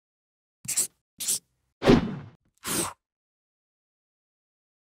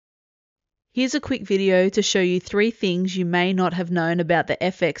Here's a quick video to show you 3 things you may not have known about the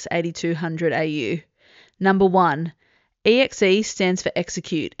fx-8200 AU. Number 1. EXE stands for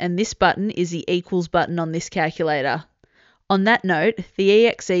execute, and this button is the equals button on this calculator. On that note, the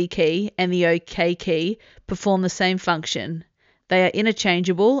EXE key and the OK key perform the same function. They are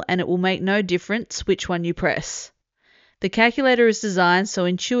interchangeable and it will make no difference which one you press. The calculator is designed so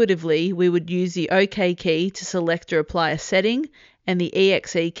intuitively we would use the OK key to select or apply a setting and the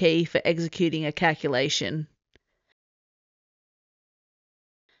EXE key for executing a calculation.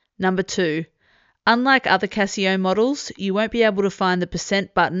 Number 2. Unlike other Casio models, you won't be able to find the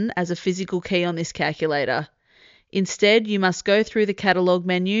 % button as a physical key on this calculator. Instead, you must go through the catalog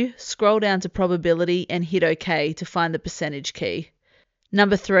menu, scroll down to probability and hit OK to find the percentage key.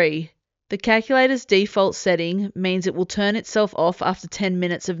 Number 3. The calculator's default setting means it will turn itself off after 10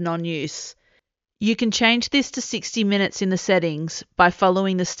 minutes of non-use. You can change this to 60 minutes in the settings by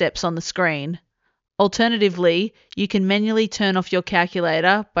following the steps on the screen. Alternatively, you can manually turn off your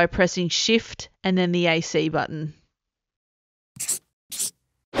calculator by pressing Shift and then the AC button.